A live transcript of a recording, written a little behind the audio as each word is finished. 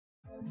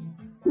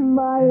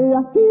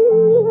Maya,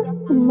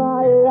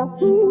 Maya,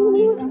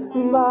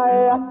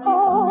 Maya,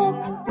 oh,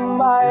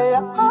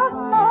 Maya,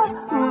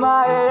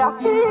 Maya,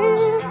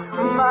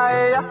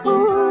 Maya,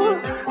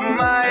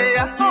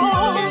 Maya,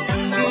 oh,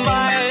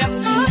 Maya,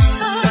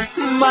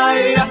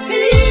 Maya,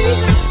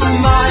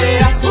 Maya,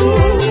 Maya,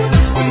 oh,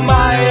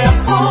 Maya,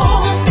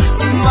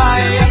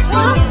 Maya,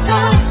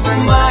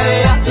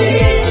 Maya,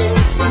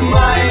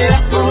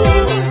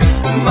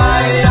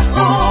 Maya,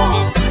 oh,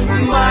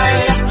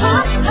 Maya.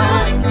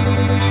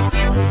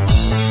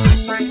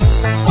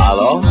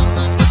 Alo?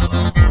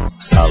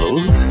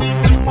 Salut!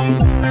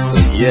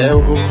 Sunt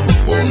eu,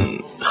 un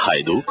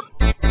haiduc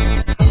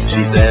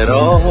și te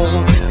rog,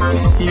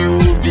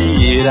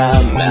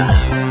 iubirea mea,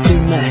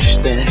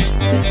 primește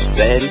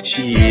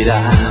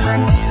fericirea.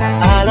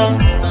 Alo,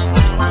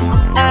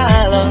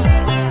 alo,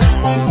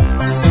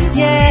 sunt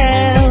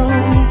eu,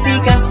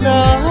 Picasso,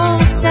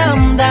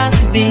 ți-am dat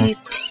bip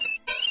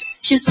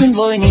și sunt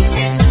voinic,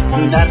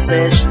 dar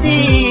să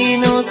știi,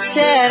 nu-ți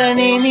cer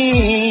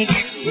nimic.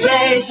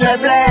 Vrei să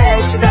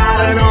pleci,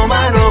 dar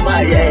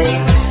numai ei,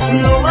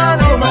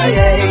 numai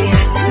ei,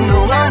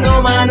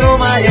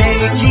 numai ei,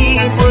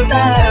 chipul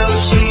tău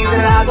și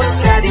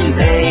dragostea din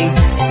tei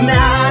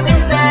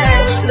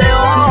mi-amintesc de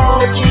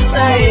ochii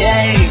tăi,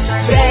 ei.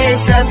 Vrei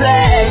să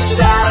pleci,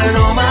 dar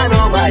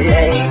numai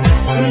ei,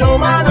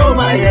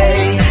 numai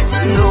ei,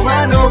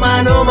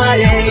 numai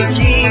ei,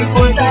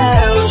 chipul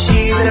tău și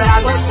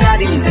dragostea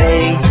din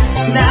tei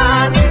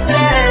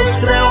mi-amintesc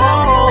de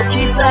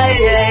ochii tăi,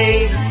 ei.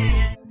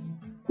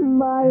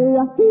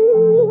 Maya,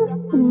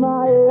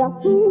 Maya,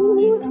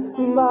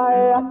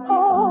 Maya,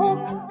 oh,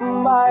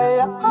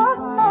 Maya,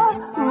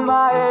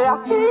 Maya,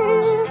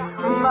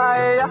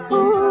 Maya,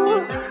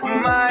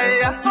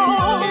 Maya,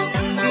 oh,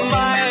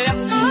 Maya,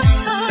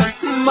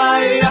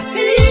 Maya,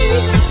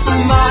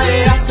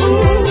 Maya,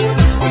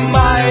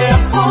 Maya,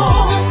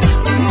 oh,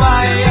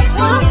 Maya,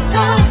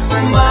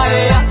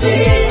 Maya,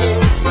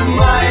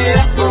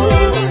 Maya,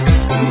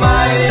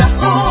 Maya,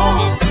 oh,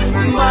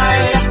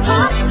 Maya.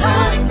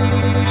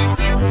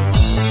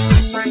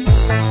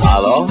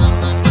 Alo?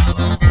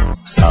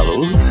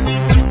 Salut!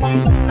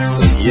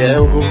 Sunt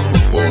eu,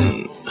 un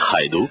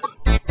haiduc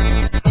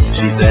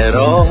și te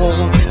rog,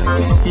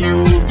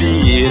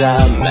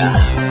 iubirea mea,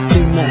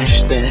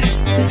 primește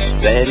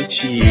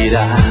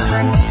fericirea.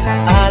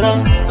 Alo,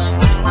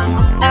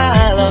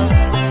 alo,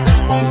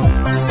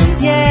 sunt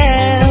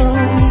eu,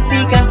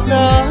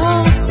 Picasso,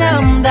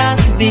 ți-am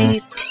dat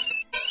bip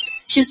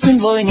și sunt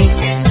voinic,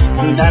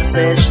 dar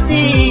să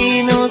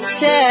știi, nu-ți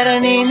cer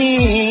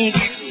nimic.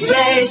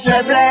 Vrei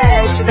să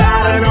pleci,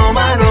 dar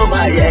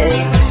numai ei,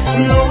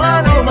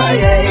 numai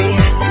ei,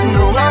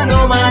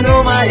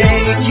 numai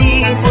ei,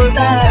 chipul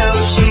tău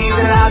și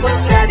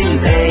dragostea din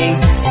tei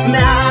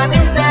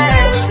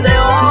mi-amintesc de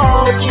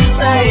ochii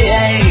tăi,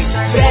 ei.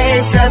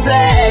 Vrei să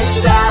pleci,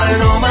 dar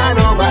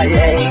numai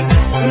ei,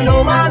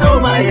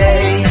 numai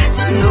ei,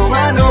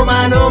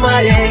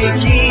 numai ei,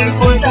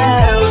 chipul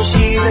tău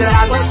și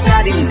dragostea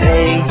din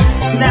tei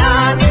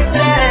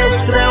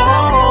mi-amintesc de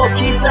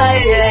ochii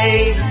tăi, ei.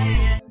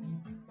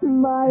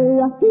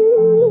 Maya,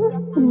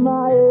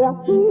 Maya,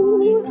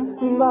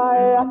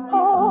 Maya,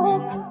 oh,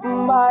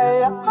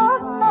 Maya,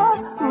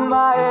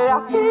 Maya,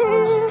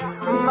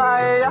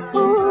 Maya,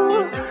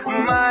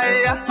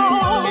 Maya,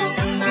 oh,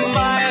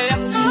 Maya,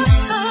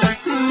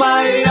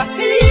 Maya, Maya,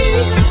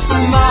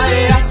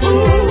 Maya,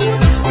 oh,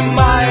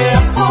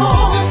 Maya,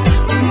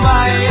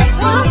 Maya,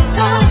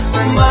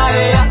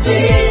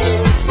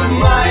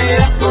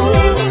 Maya,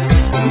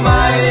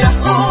 Maya,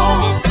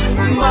 oh,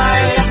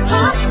 Maya.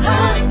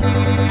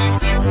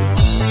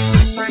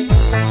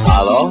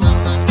 Alo?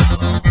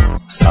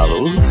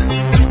 Salut!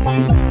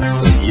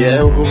 Sunt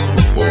eu,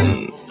 un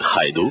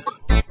haiduc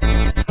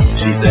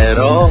și te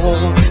rog,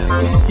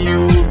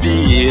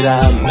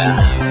 iubirea mea,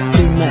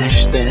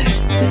 primește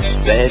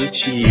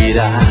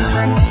fericirea.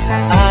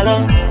 Alo,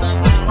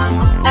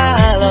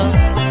 alo,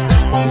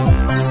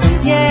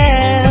 sunt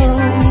eu,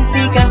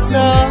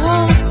 Picasso,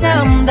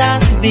 ți-am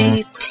dat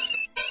bip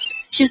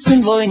și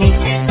sunt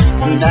voinic,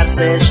 dar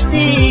să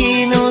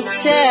știi, nu-ți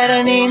cer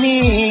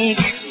nimic.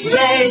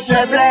 Vrei să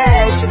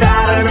pleci,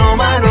 dar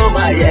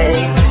numai ei,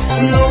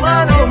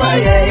 numai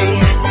ei,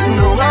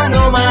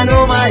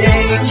 numai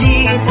ei,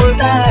 chipul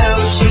tău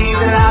și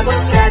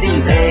dragostea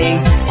din tei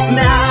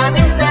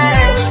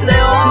mi-amintesc de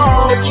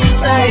ochii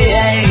tăi,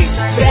 ei.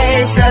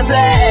 Vrei să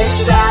pleci,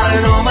 dar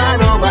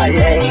numai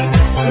ei,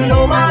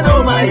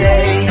 numai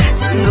ei,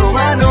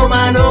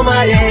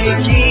 numai ei,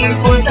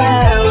 chipul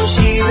tău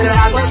și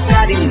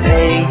dragostea din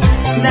tei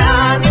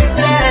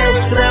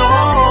mi-amintesc de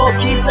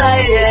ochii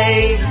tăi,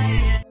 ei.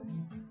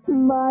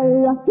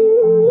 Maya,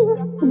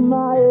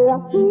 Maya,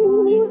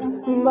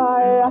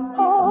 Maya,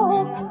 oh,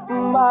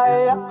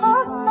 Maya,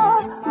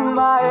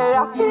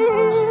 Maya,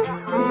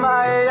 Maya,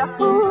 Maya,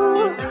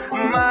 oh,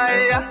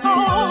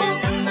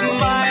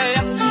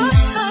 Maya,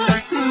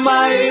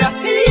 Maya,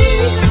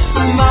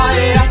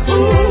 Maya,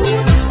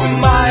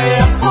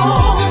 Maya,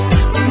 oh,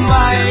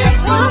 Maya,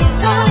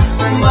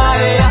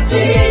 Maya,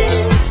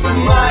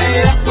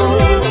 Maya,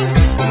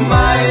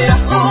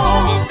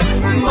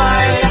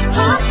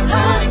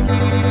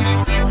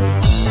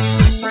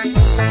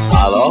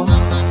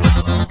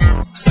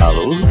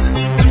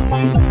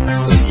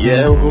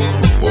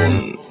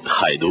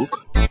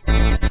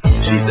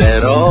 și te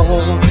rog,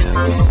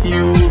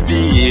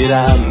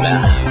 iubirea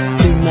mea,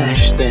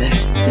 primește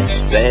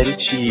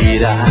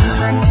fericirea.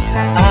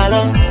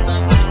 Alo,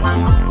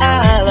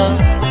 alo,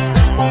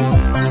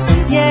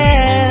 sunt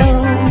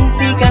eu,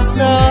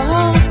 Picasso,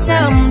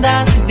 ți-am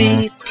dat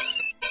bip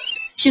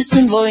și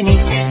sunt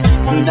voinic,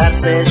 dar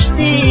să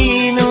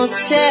știi, nu-ți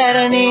cer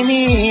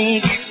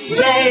nimic.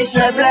 Vrei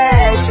să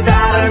pleci,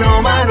 dar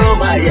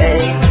numai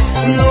ei,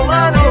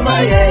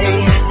 numai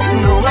ei,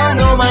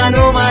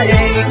 numai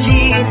ei,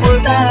 chipul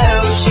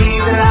tău și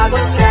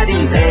dragostea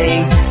din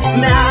tei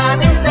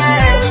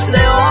mi-amintesc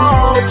de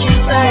ochii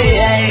tăi,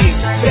 ei.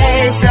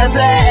 Vrei să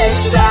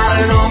pleci, dar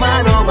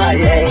numai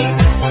ei,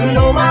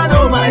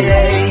 numai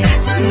ei,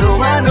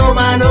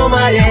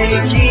 numai ei,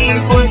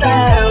 chipul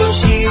tău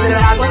și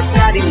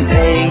dragostea din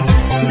tei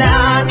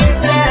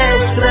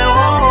mi-amintesc de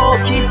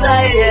ochii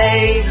tăi,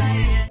 ei.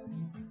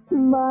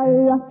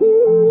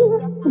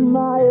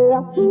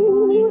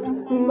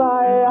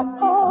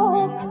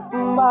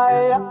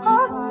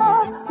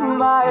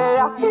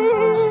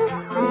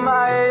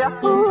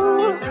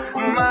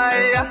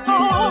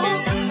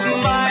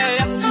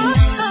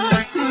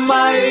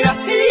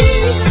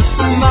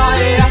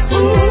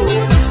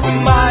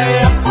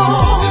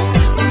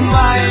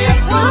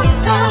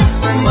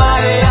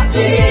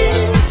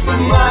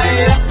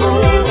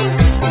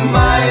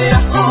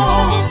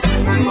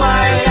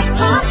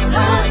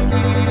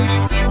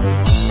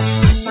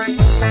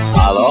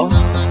 Alo,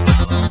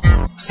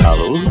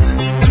 salut,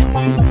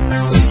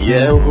 sunt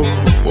eu,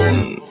 un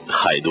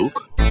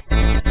haiduc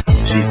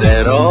și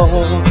te rog,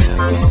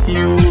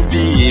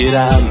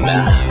 iubirea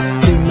mea,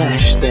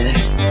 primește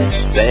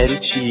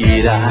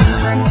fericirea.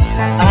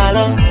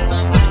 Alo,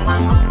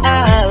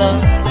 alo,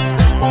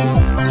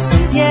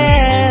 sunt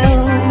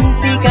eu,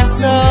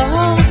 Picasso,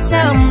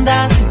 ți-am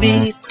dat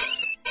bip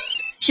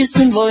și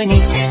sunt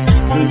voinic,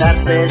 dar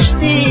să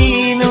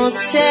știi,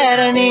 nu-ți cer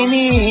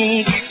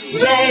nimic.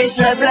 Vrei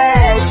să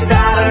pleci,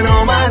 dar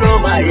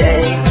numai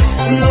ei,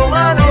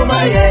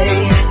 numai ei,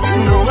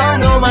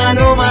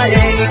 numai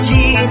ei,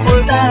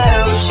 chipul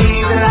tău și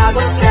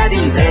dragostea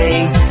din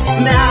tei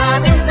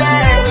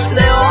mi-amintesc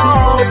de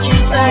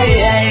ochii tăi,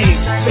 ei.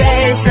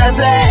 Vrei să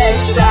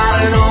pleci, dar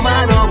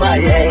numai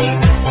ei,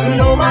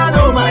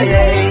 numai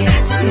ei,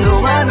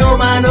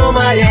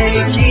 numai ei,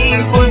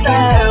 chipul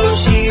tău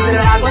și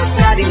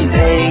dragostea din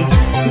tei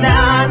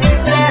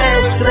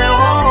mi-amintesc de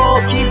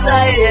ochii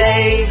tăi,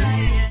 ei.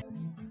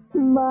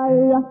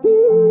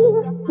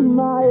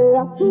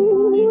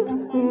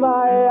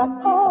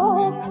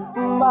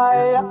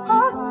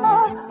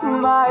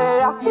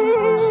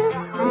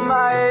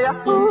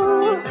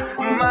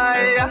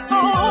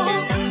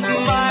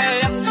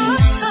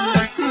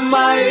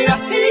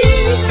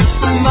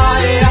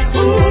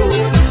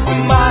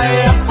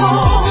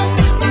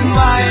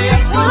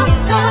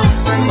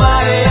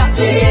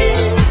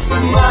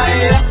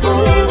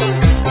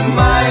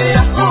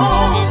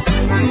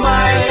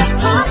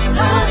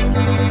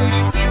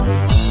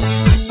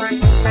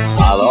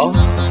 Alo,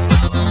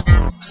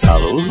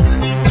 salut,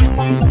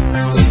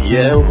 sunt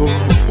eu,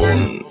 un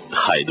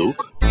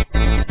haiduc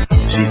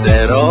și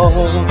te rog,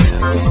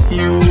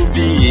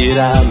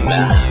 iubirea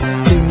mea,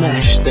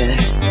 primește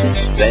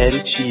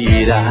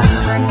fericirea.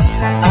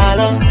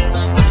 Alo,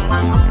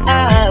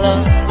 alo,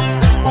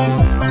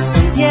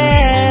 sunt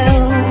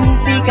eu,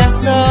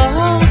 Picasso,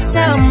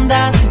 ți-am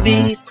dat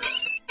bip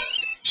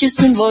și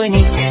sunt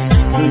voinic,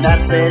 dar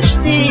să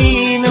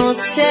știi,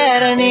 nu-ți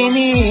cer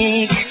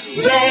nimic.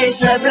 Vrei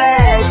să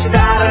pleci,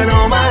 dar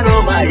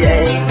numai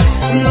ei,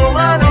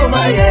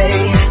 numai ei,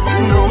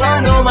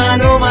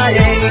 numai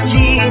ei,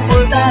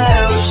 chipul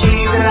tău și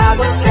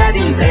dragostea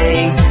din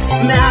tei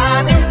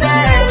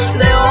mi-amintesc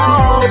de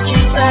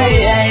ochii tăi,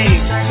 ei.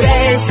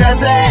 Vrei să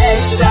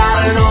pleci,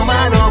 dar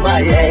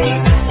numai ei,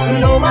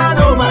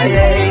 numai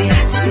ei,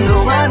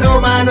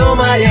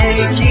 numai ei,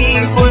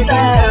 chipul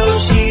tău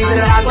și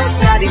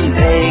dragostea din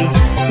tei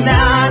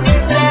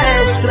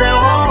mi-amintesc de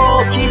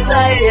ochii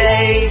tăi,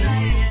 ei.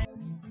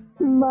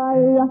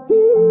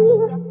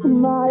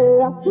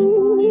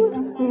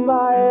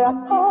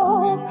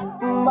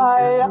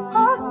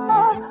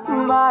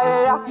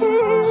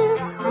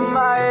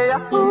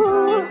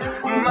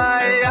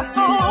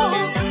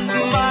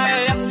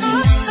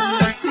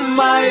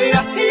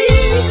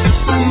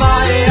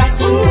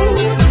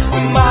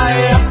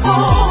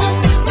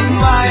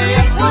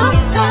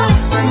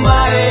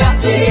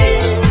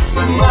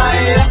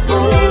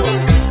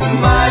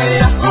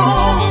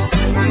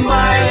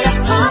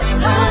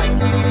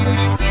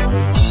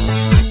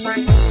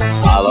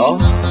 Alo,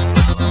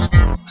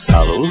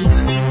 salut,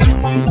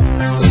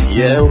 sunt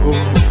eu,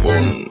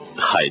 un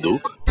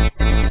haiduc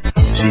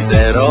și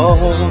te rog,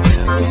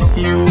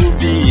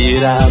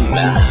 iubirea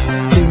mea,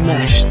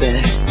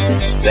 primește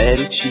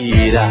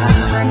fericirea.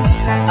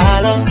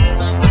 Alo,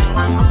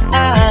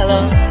 alo,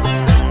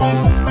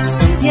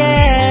 sunt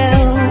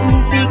eu,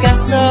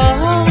 Picasso,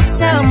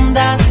 ți-am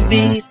dat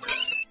bip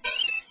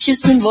și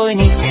sunt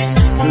voinic,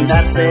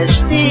 dar să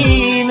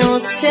știi,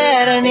 nu-ți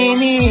cer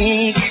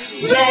nimic.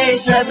 Vrei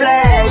să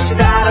pleci,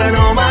 dar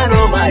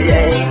numai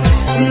ei,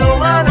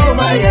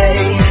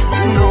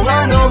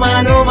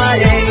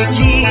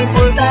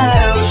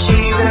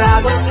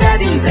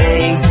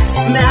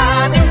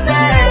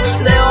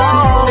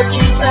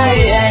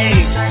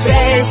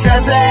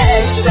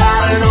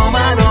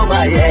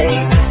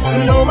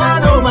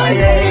 Numai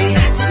ei,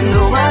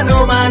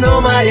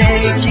 numai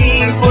ei,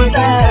 chipul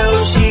tău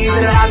și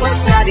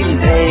dragostea din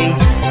tei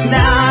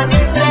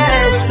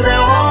ne-amintesc spre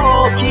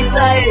ochii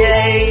tăi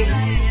ei.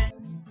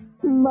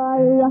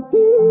 Maya,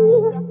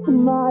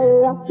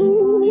 Maya,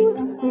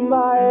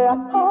 Maya,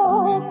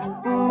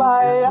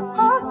 Maya,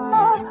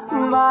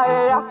 Maya,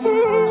 Maya,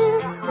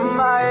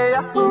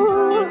 Maya,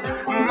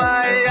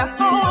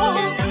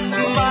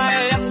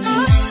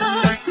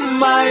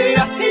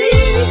 Maya,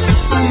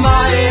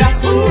 Maya,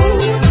 Maya,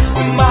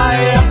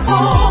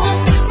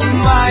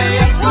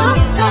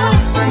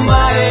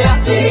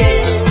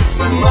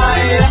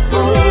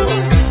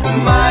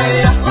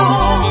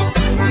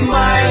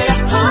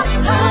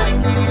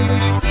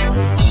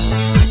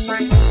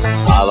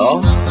 Alo?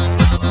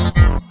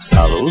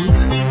 Salut!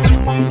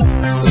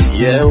 Sunt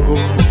eu,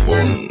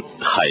 un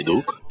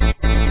haiduc,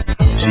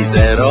 și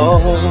te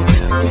rog,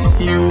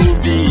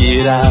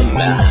 iubirea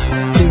mea,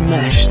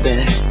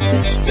 primește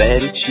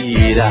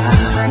fericirea.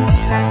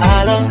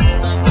 Alo,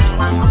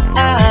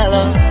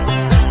 alo,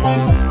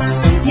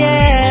 sunt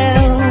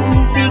eu,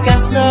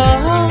 Picasso,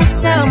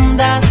 ți-am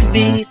dat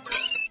bip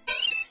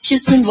și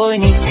sunt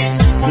voinic,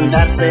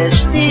 dar să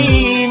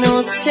știi,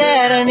 nu-ți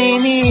cer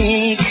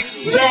nimic.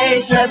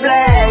 Vrei să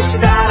pleci,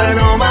 dar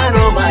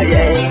numai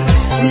ei,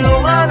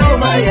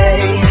 numai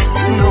ei,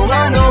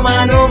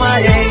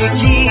 numai ei,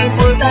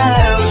 chipul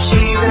tău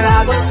și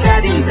dragostea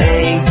din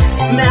tei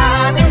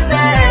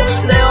ne-amintesc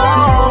de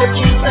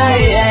ochii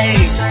tăi ei.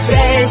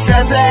 Vrei să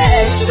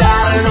pleci,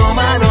 dar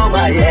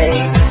numai ei,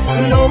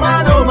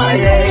 numai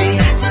ei,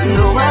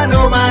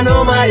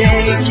 numai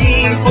ei,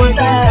 chipul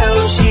tău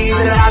și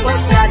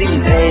dragostea din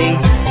tei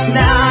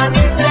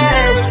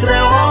ne-amintesc de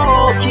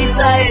ochii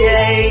tăi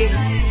ei.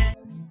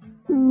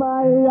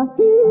 Maya,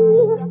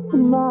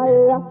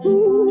 Maya,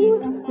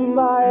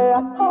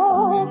 Maya,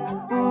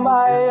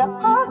 Maya,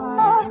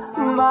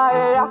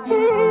 Maya,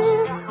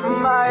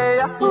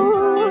 Maya,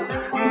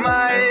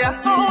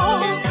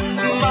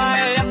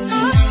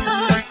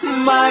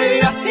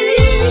 Maya,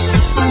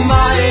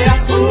 Maya, Maya,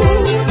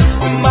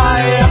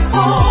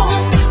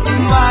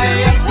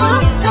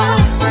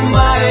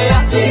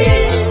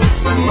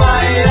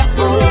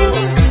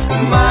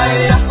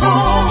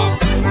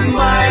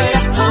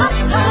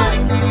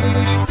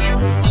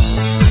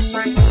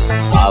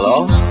 Alo?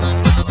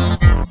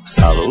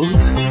 Salut!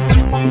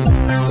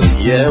 Sunt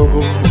eu,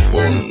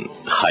 un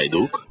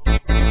haiduc,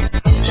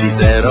 și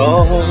te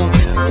rog,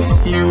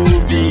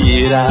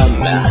 iubirea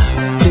mea,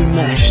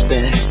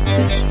 primește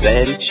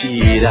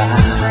fericirea.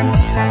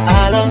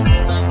 Alo,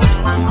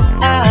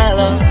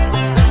 alo,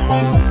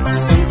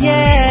 sunt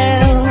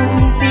eu,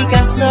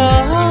 Picasso,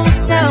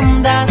 ți-am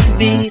dat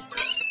bip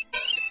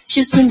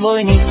și sunt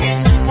voinic,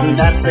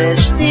 dar să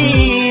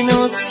știi,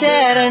 nu-ți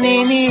cer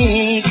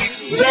nimic.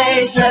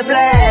 Vrei să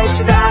pleci,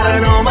 dar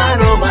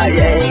numai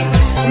ei,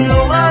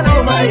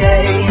 numai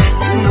ei,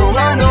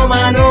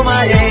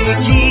 numai ei,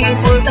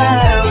 chipul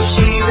tău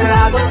și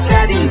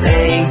dragostea din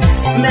tei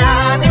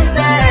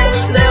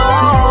ne-amintesc de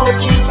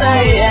ochii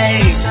tăi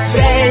ei.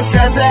 Vrei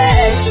să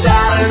pleci,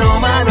 dar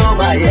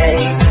numai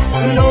ei,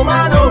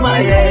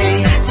 numai ei,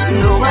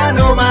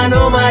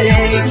 numai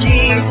ei,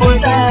 chipul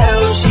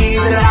tău și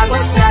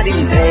dragostea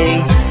din tei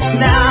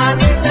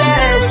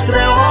ne-amintesc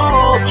de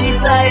ochii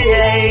tăi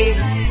ei.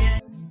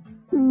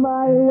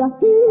 Maya,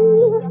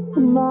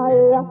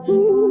 Maya,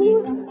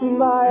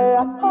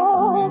 Maya,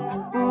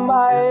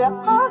 Maya,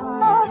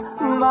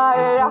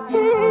 Maya,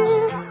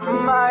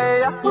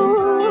 Maya,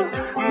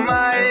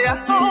 Maya,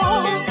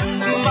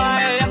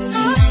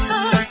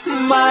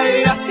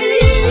 Maya,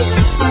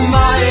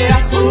 Maya,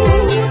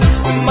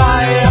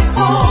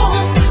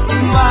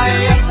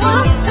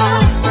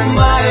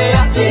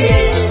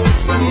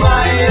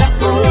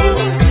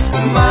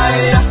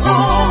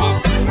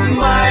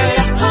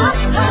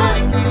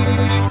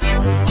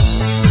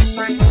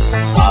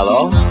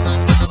 Alo?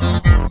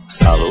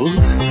 Salut!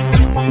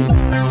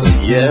 Sunt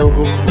eu,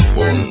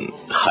 un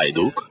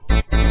haiduc,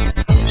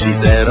 și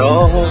te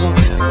rog,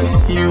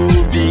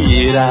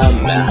 iubirea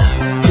mea,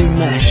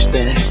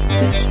 primește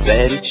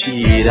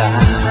fericirea.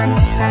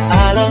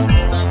 Alo,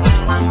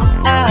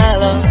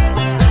 alo,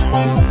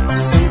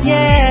 sunt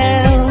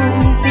eu,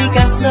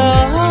 Picasso,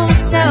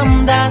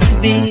 ți-am dat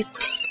bip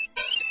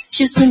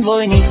și sunt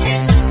voinic,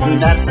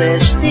 dar să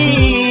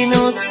știi,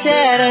 nu-ți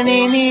cer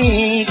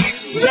nimic.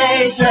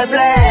 Vrei să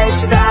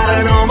pleci, dar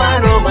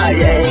numai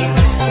ei,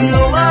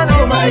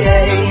 numai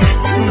ei,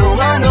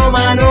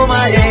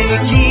 numai ei,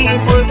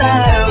 chipul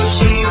tău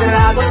și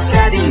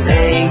dragostea din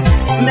tei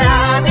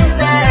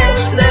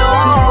ne-amintesc de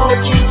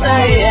ochii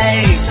tăi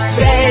ei.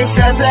 Vrei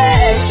să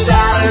pleci,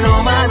 dar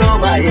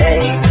numai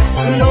ei,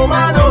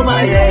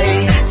 numai ei,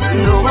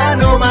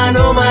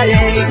 numai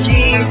ei,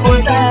 chipul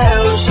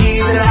tău și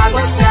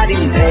dragostea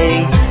din tei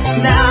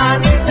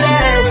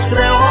ne-amintesc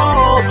de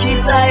ochii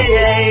tăi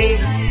ei.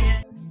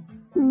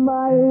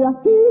 Maya,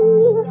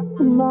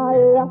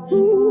 Maya,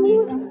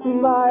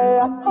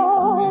 Maya,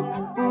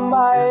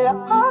 Maya, Maya,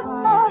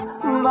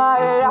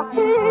 Maya,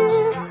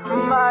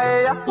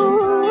 Maya,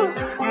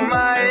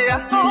 Maya,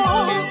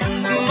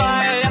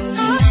 Maya.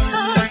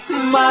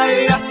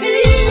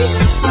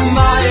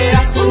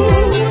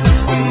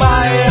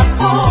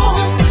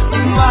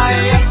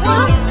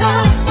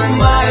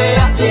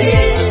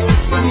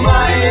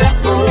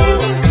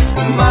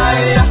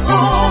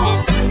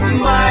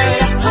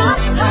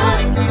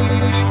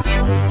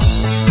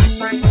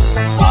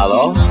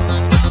 Alo,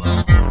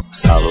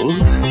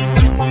 salut,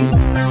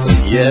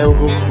 sunt eu,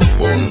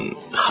 un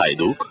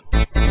haiduc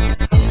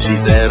și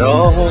te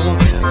rog,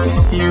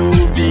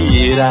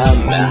 iubirea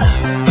mea,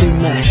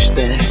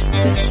 primește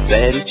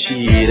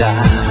fericirea.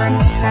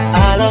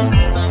 Alo,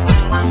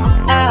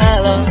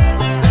 alo,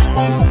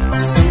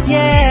 sunt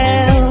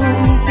eu,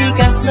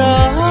 Picasso,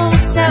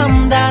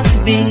 ți-am dat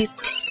bip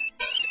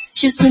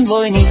și sunt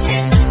voinic,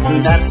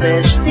 dar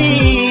să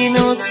știi,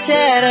 nu-ți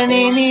cer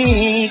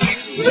nimic.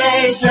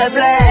 Vrei să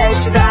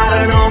pleci, dar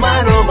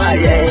numai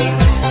ei,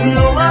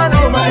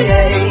 numai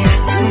ei,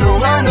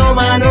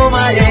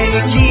 numai ei,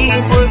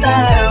 chipul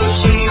tău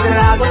și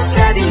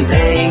dragostea din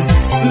tei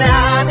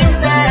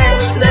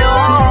mi-amintesc de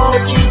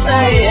ochii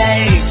tăi,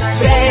 ei.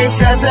 Vrei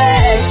să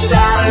pleci,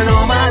 dar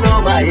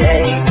numai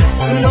ei,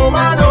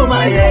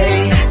 numai ei,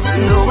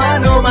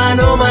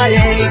 numai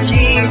ei,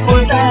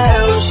 chipul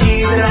tău și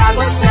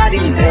dragostea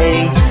din tei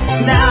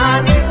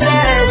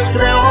mi-amintesc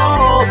de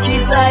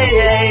ochii tăi,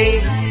 ei.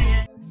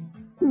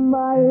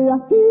 Maya,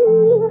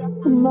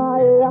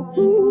 Maya,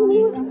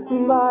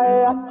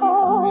 Maya,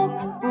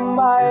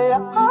 Maya,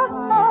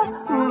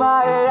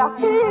 Maya,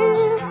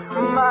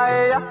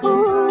 Maya,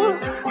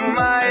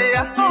 Maya,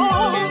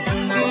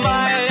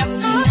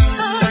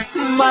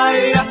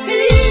 Maya,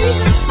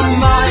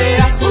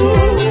 Maya,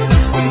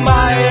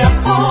 Maya,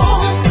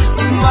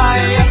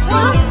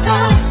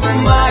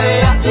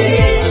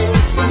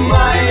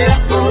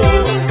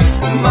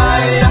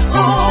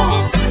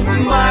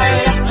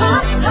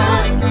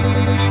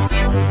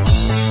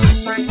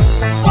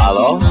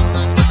 Alo,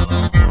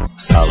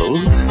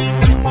 salut,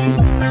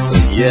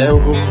 sunt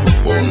eu,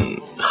 un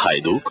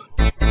haiduc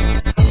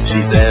și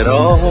te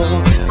rog,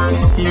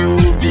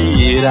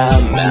 iubirea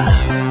mea,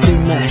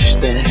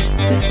 primește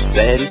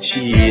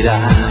fericirea.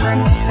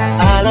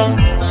 Alo,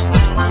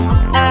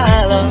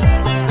 alo,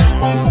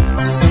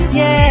 sunt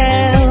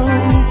eu,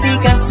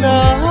 Picasso,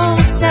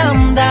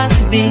 ți-am dat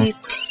bip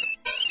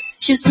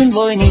și sunt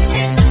voinic,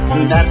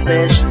 dar să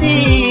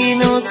știi,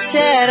 nu-ți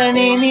cer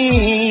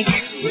nimic.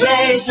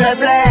 Vrei să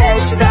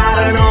pleci,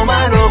 dar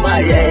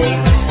numai ei,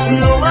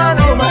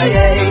 numai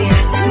ei,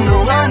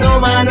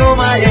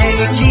 numai ei,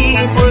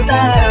 chipul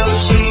tău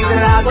și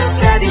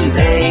dragostea din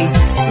tei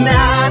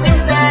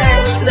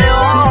mi-amintesc de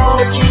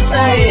ochii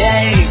tăi,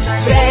 ei.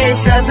 Vrei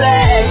să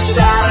pleci,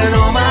 dar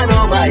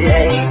numai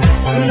ei,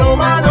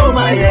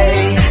 numai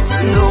ei,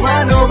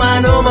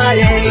 numai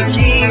ei,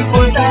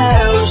 chipul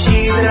tău și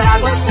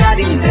dragostea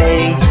din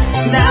tei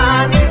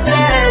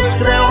mi-amintesc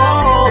de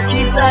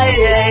ochii tăi,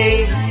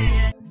 ei.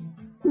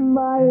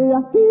 Maya,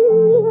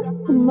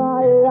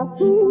 Maya,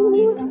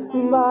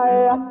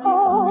 Maya,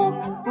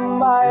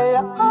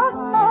 Maya,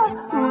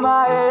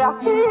 Maya,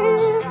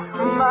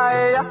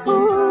 Maya,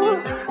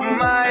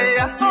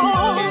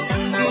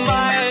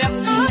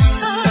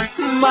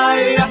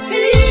 Maya, Maya,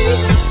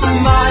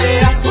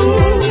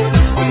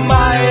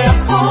 Maya,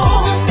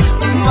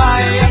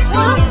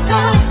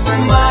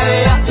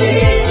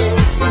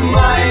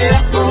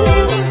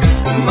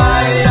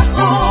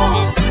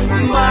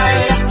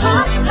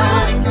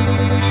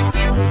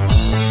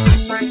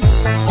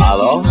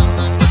 Alo,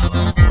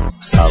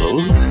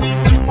 salut,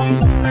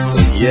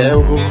 sunt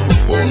eu,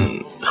 un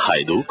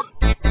haiduc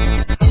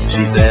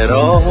și te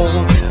rog,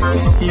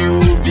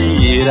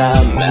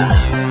 iubirea mea,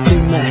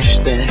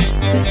 primește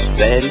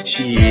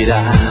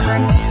fericirea.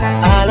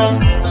 Alo,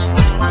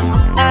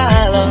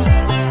 alo,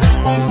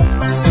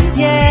 sunt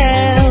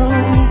eu,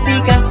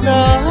 Picasso,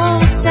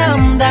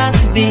 ți-am dat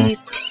bip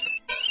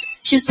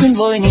și sunt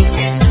voinic,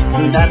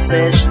 dar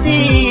să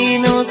știi,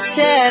 nu-ți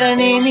cer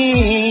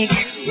nimic.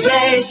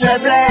 Vrei să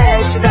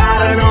pleci,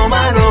 dar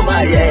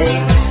numai ei,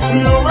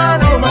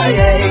 numai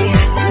ei,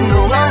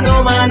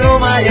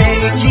 numai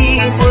ei,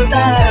 chipul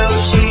tău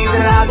și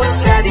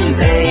dragostea din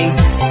tei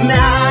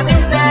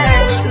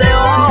mi-amintesc de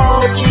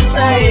ochii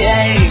tăi,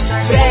 ei.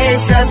 Vrei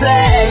să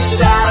pleci,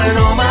 dar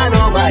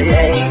numai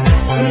ei,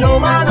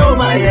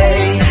 numai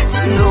ei,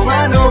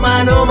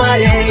 numai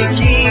ei,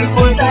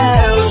 chipul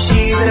tău și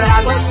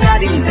dragostea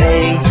din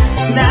tei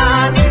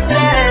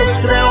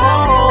mi-amintesc de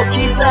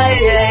ochii tăi,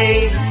 ei.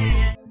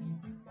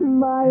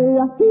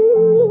 Maya,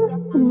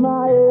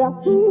 Maya,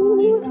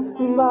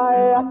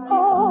 Maya,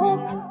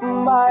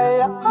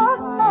 Maya,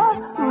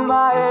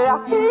 Maya,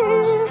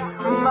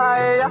 Maya,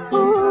 Maya,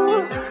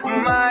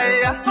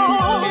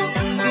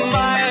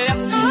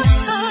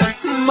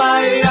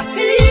 Maya,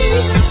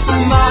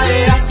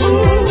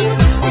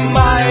 Maya,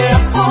 Maya,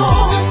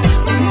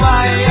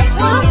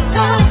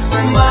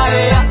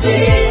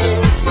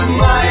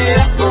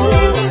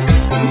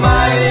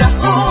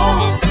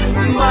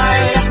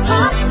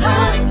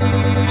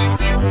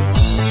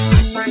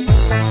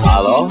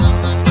 Alo,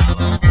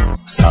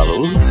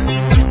 salut,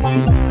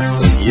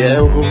 sunt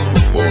eu,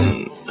 un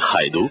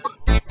haiduc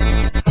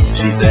și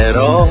și te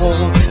rog,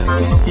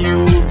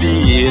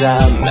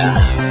 iubirea mea,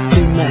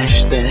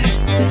 primește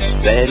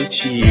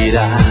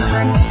fericirea.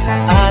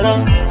 Alo,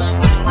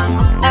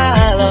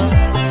 alo,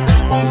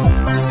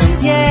 sunt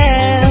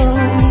eu,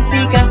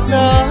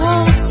 Picasso,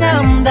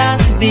 ți-am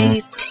dat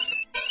bip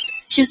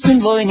și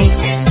sunt voinic,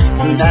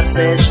 dar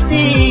să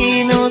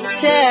știi, nu-ți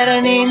cer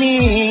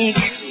nimic.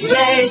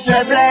 Vrei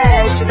să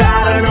pleci,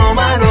 dar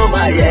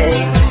numai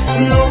ei,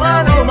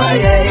 numai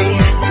ei,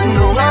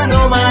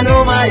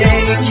 numai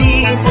ei,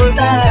 chipul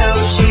tău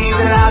și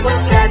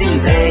dragostea din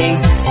tei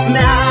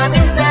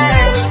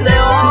mi-amintesc de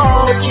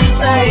ochii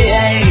tăi,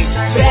 ei.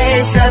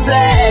 Vrei să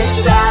pleci,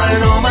 dar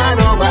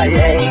numai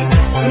ei,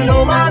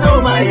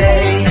 numai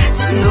ei,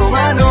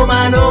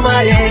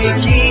 numai ei,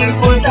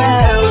 chipul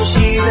tău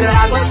și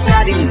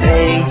dragostea din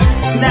tei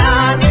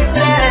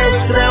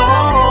mi-amintesc de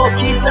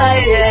ochii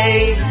tăi,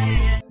 ei.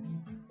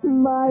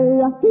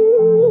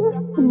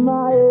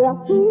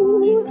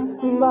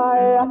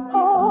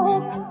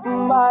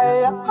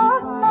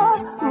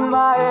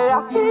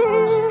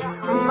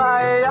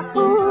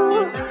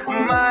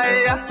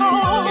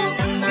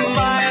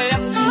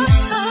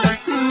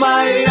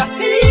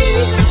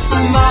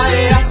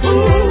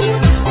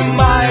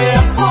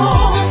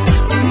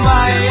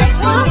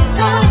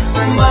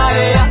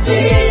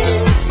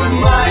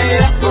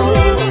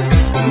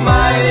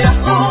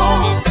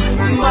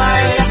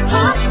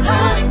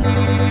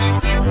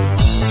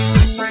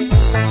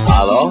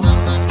 Alo,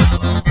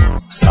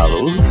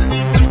 salut,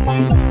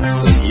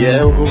 sunt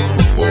eu,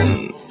 un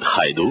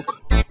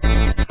haiduc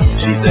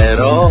și te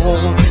rog,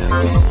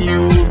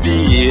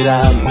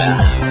 iubirea mea,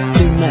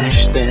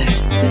 primește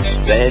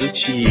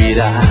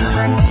fericirea.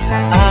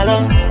 Alo,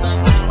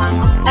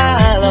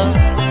 alo,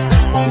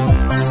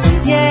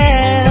 sunt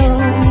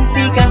eu,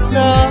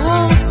 Picasso,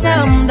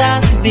 ți-am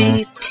dat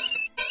bip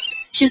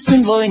și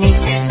sunt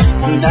voinic,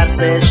 dar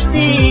să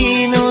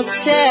știi, nu-ți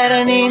cer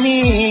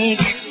nimic.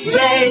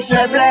 Vrei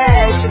să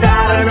pleci,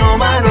 dar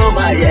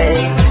numai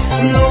ei,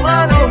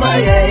 numai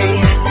ei,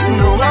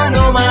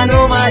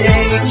 numai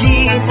ei,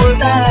 chipul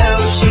tău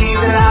și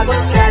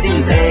dragostea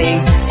din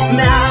tei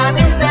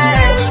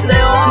mi-amintesc de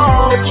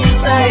ochii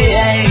tăi,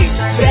 ei.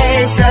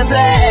 Vrei să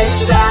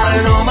pleci, dar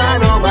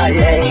numai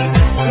ei,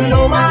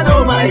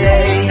 numai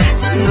ei,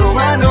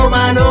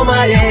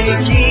 numai ei,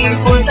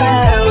 chipul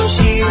tău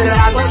și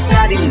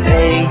dragostea din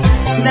tei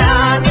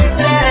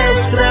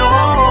mi-amintesc de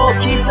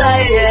ochii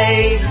tăi,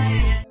 ei.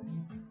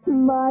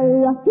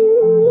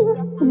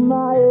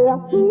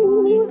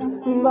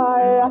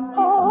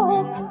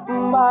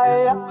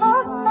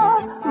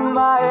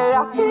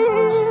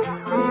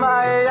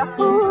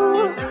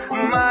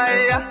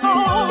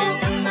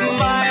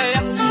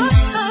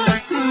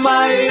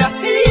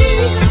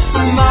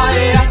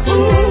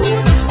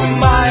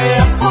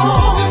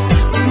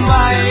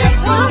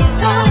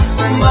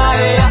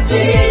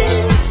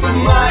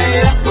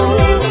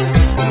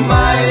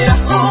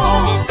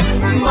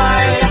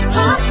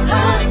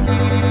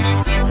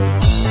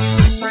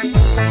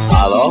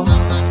 Alo,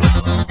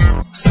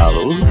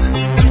 salut,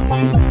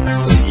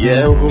 sunt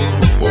eu,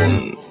 un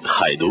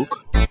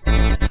haiduc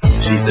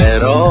și te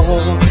rog,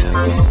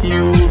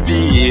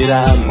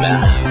 iubirea mea,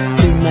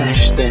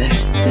 primește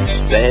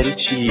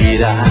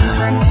fericirea.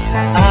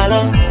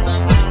 Alo,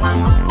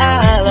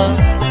 alo,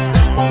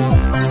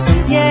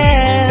 sunt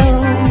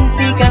eu,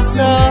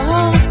 Picasso,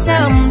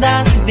 ți-am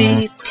dat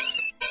bip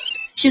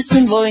și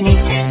sunt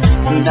voinic,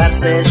 dar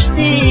să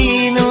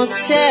știi, nu-ți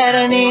cer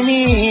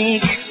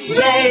nimic.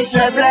 Vrei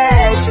să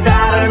pleci,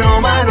 dar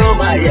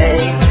numai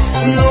ei,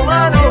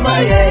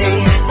 numai ei,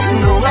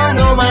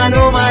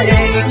 numai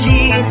ei,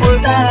 chipul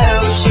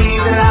tău și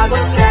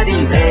dragostea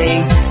din tei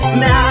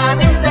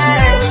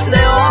mi-amintesc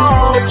de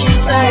ochii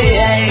tăi,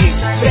 ei.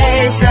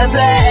 Vrei să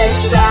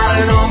pleci, dar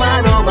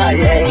numai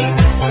ei,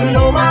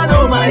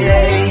 numai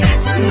ei,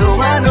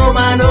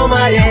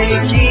 numai ei,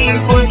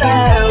 chipul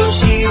tău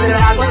și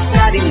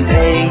dragostea din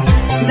tei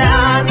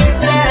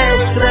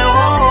mi-amintesc de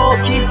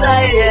ochii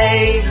tăi,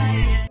 ei.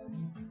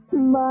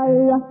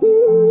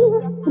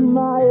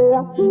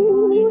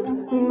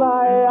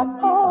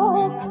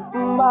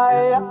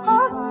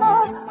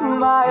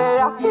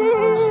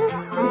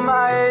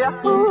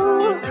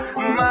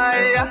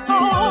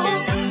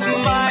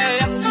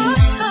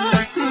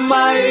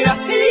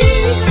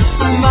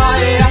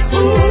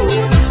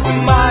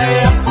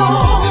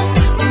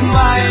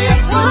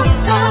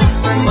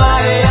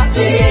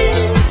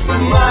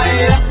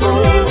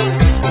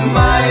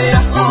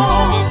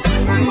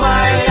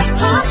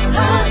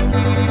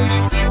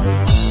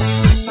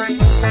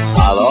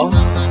 Alo,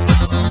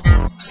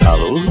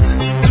 salut,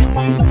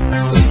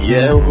 sunt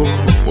eu,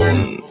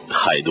 un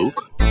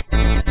haiduc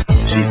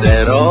și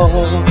te rog,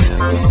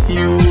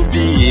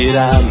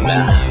 iubirea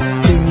mea,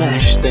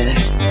 primește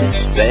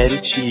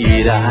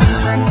fericirea.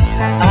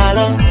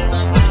 Alo,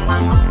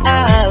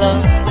 alo,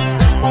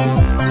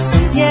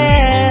 sunt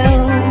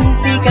eu,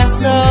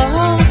 Picasso,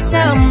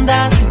 ți-am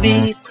dat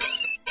bip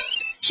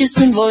și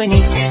sunt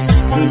voinic,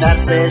 dar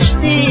să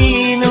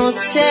știi,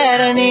 nu-ți cer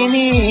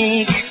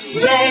nimic.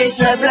 Vrei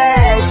să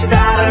pleci,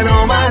 dar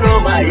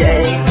numai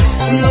ei,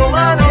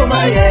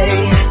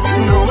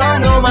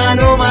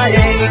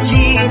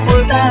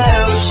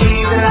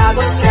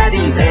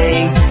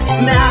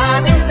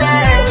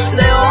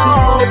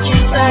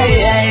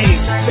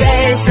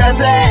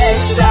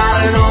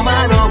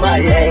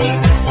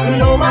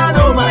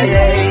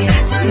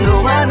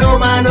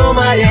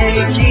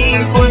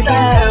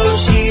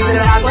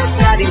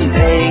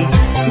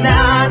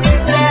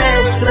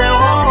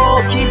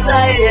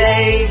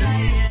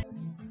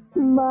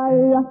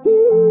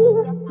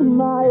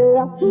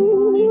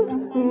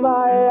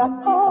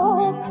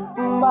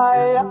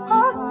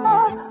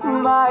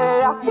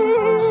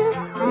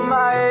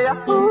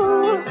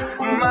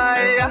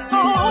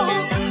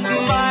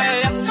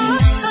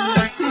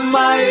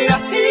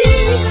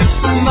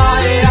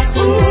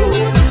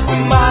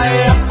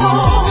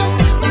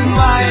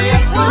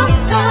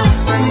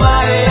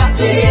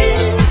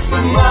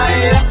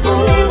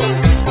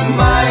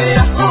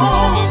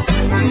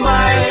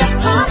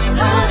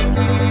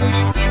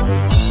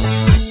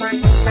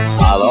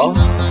 Alo,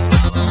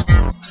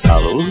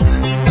 salut,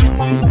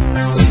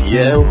 sunt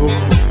eu,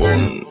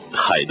 un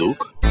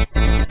haiduc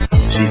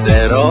și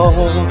te rog,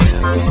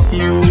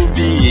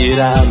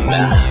 iubirea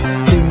mea,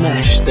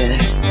 primește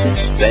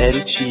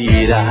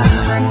fericirea.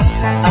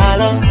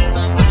 Alo,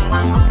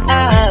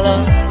 alo,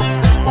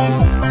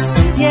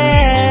 sunt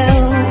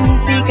eu,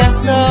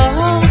 Picasso,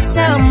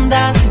 ți-am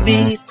dat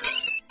bip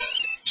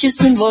și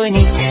sunt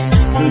voinic,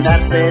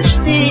 dar să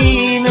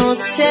știi,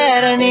 nu-ți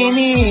cer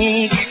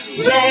nimic.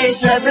 Vrei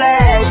să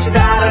pleci,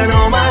 dar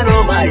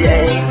numai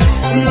ei,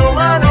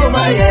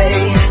 numai ei,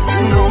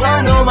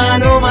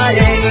 numai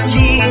ei,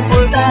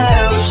 chipul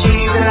tău și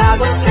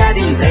dragostea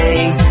din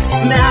tei,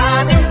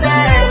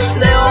 mi-amintesc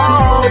de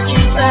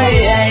ochii tăi,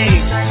 ei.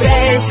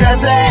 Vrei să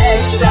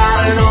pleci,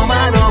 dar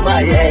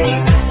numai ei,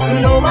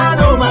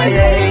 numai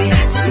ei,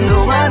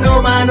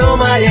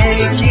 numai ei,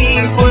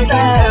 chipul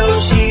tău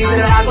și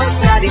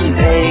dragostea din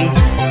tei,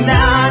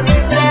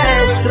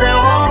 mi-amintesc de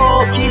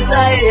ochii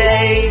tăi,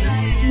 ei.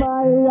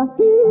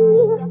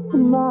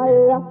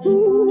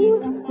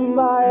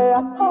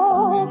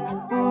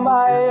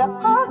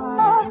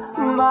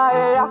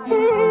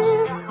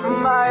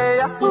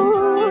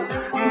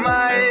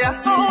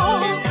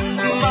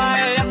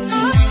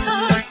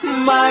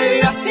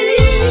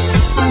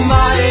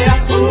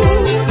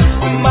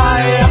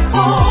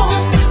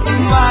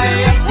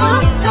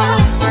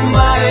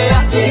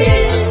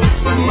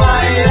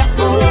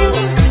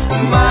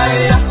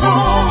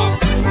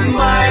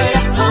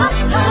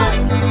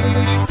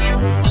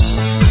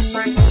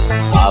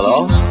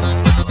 Alo,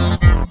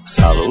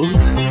 salut,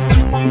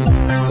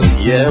 sunt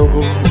eu,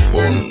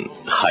 un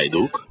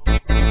haiduc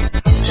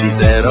și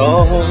te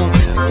rog,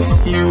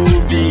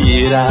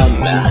 iubirea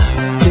mea,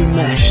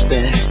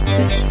 primește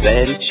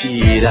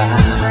fericirea.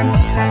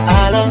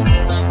 Alo,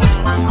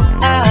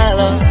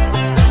 alo,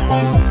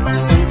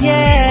 sunt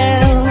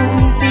eu,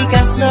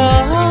 Picasso,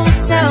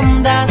 ți-am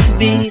dat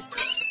bip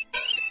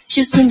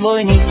și sunt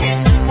voinic,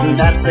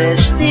 dar să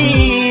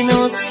știi,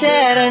 nu-ți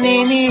cer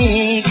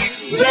nimic.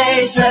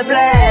 Vrei să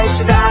pleci,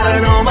 dar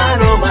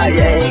numai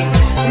ei,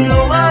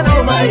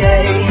 numai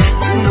ei,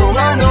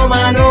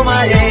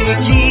 numai ei,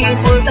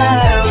 chipul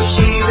tău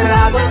și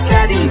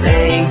dragostea din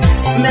tei,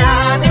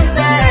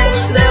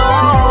 mi-amintesc de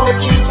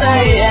ochii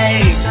tăi,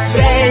 ei.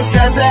 Vrei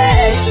să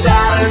pleci,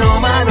 dar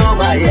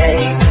numai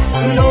ei,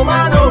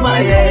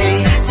 numai ei,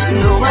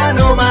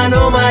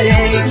 numai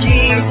ei,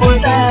 chipul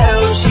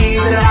tău și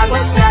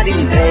dragostea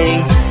din tei,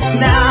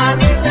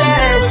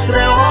 mi-amintesc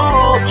de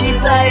ochii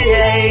tăi,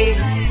 ei.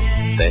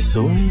 Te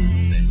sun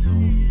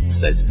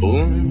să-ți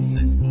spun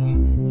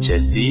ce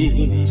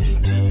simt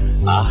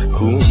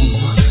acum.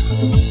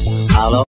 Alo.